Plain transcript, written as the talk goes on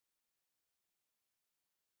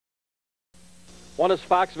One is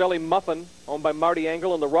Fox Valley Muffin, owned by Marty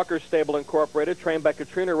Engel and the Rucker Stable Incorporated, trained by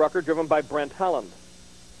Katrina Rucker, driven by Brent Holland.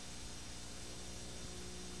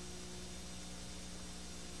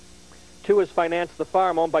 Two is Finance the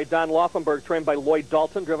Farm, owned by Don Laufenberg, trained by Lloyd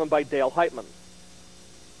Dalton, driven by Dale Heitman.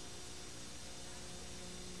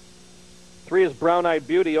 Three is Brown Eyed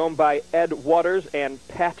Beauty, owned by Ed Waters and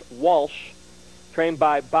Pat Walsh, trained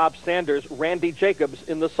by Bob Sanders, Randy Jacobs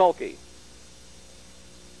in the sulky.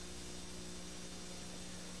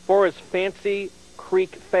 Four is Fancy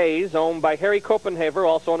Creek Phase, owned by Harry Copenhaver,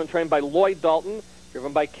 also owned and trained by Lloyd Dalton,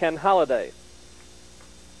 driven by Ken Holliday.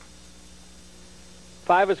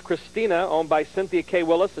 Five is Christina, owned by Cynthia K.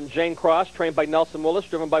 Willis and Jane Cross, trained by Nelson Willis,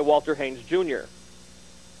 driven by Walter Haynes Jr.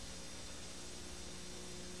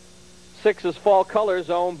 Six is Fall Colors,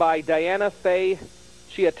 owned by Diana Faye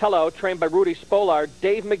Chiatello, trained by Rudy Spolar,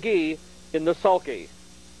 Dave McGee in the sulky.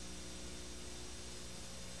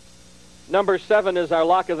 Number 7 is our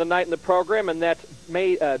lock of the night in the program, and that's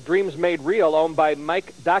Dreams Made Real, owned by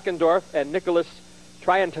Mike Dockendorf and Nicholas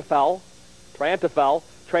Triantafel,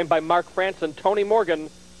 trained by Mark France and Tony Morgan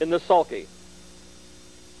in the sulky.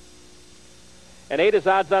 And 8 is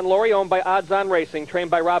Odds on Lori, owned by Odds on Racing,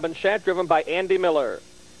 trained by Robin Schatt, driven by Andy Miller.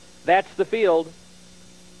 That's the field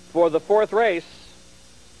for the 4th race.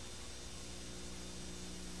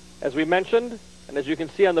 As we mentioned, and as you can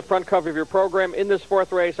see on the front cover of your program, in this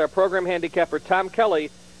 4th race, our program handicapper Tom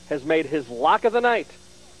Kelly has made his lock of the night,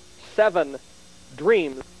 7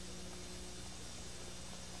 Dreams.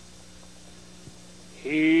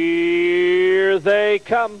 Here they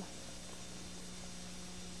come.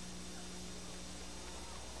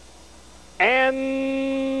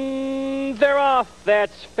 And they're off.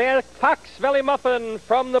 That's Fox Valley Muffin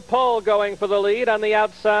from the pole going for the lead on the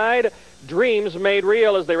outside. Dreams Made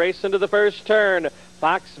Real as they race into the first turn.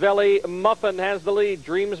 Fox Valley Muffin has the lead.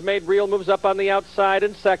 Dreams Made Real moves up on the outside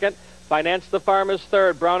in second. Finance the Farm is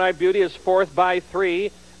third. Brown Eyed Beauty is fourth by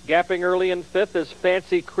 3. Gapping early in fifth is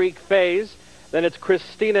Fancy Creek Phase. Then it's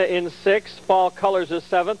Christina in sixth. Fall Colors is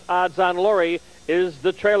seventh. Odds on Lori is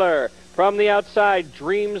the trailer. From the outside,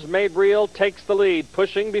 Dreams Made Real takes the lead.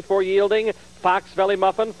 Pushing before yielding, Fox Valley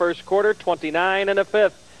Muffin, first quarter, 29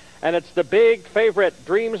 1/5. And it's the big favorite,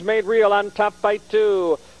 Dreams Made Real, on top by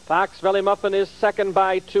 2. Fox Valley Muffin is second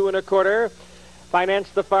by 2 1/4. Finance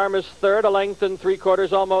the Farm is third, a length and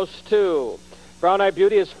 3/4, almost 2. Brown Eyed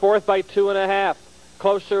Beauty is fourth by 2 1/2.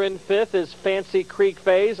 Closer in fifth is Fancy Creek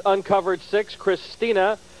Phase. Uncovered 6,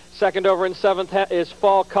 Christina. Second over in seventh is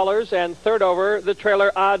Fall Colors. And third over, the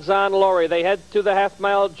trailer Odds on Lori. They head to the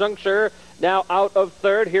half-mile juncture. Now out of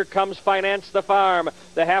third, here comes Finance the Farm.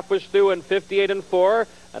 The half was through in 58 4.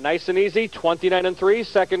 A nice and easy 29 3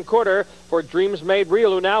 second quarter for Dreams Made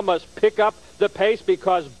Real, who now must pick up the pace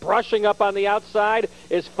because brushing up on the outside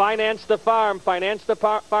is Finance the Farm. Finance the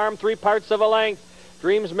Farm, 3 parts of a length.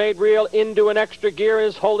 Dreams Made Real into an extra gear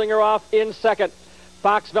is holding her off in second.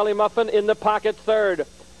 Fox Valley Muffin in the pocket third.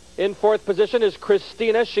 In fourth position is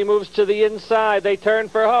Christina. She moves to the inside. They turn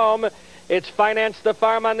for home. It's Finance the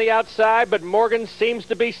Farm on the outside, but Morgan seems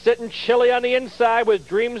to be sitting chilly on the inside with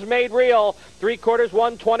Dreams Made Real. 3/4,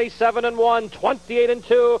 127 1, 28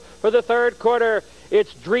 2 for the third quarter.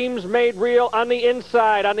 It's Dreams Made Real on the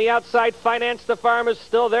inside. On the outside, Finance the Farm is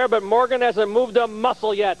still there, but Morgan hasn't moved a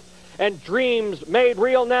muscle yet. And Dreams Made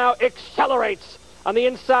Real now accelerates. On the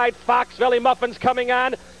inside, Fox Valley Muffin's coming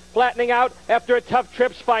on. Flattening out after a tough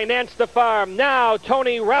trip's Finance the Farm. Now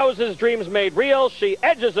Tony rouses Dreams Made Real. She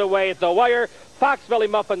edges away at the wire. Fox Valley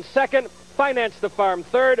Muffin second. Finance the Farm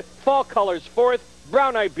third. Fall Colors fourth.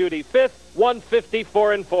 Brown Eyed Beauty fifth.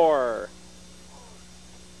 154 4.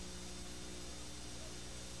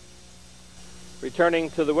 Returning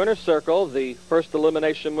to the winner's circle, the first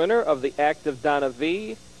elimination winner of the active Donna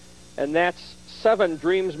V. And that's 7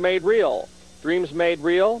 Dreams Made Real. Dreams Made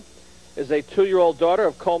Real is a 2-year-old daughter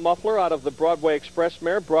of Cole Muffler out of the Broadway Express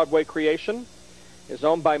mare, Broadway Creation. Is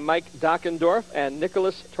owned by Mike Dockendorf and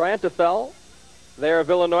Nicholas Triantafel. They're of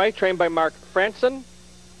Illinois, trained by Mark Franson.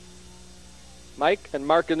 Mike and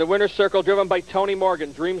Mark in the winner's circle, driven by Tony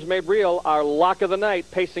Morgan. Dreams Made Real, our lock of the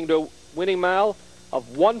night, pacing to a winning mile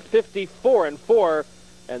of 154 4,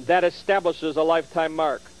 and that establishes a lifetime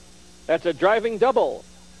mark. That's a driving double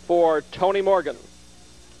for Tony Morgan.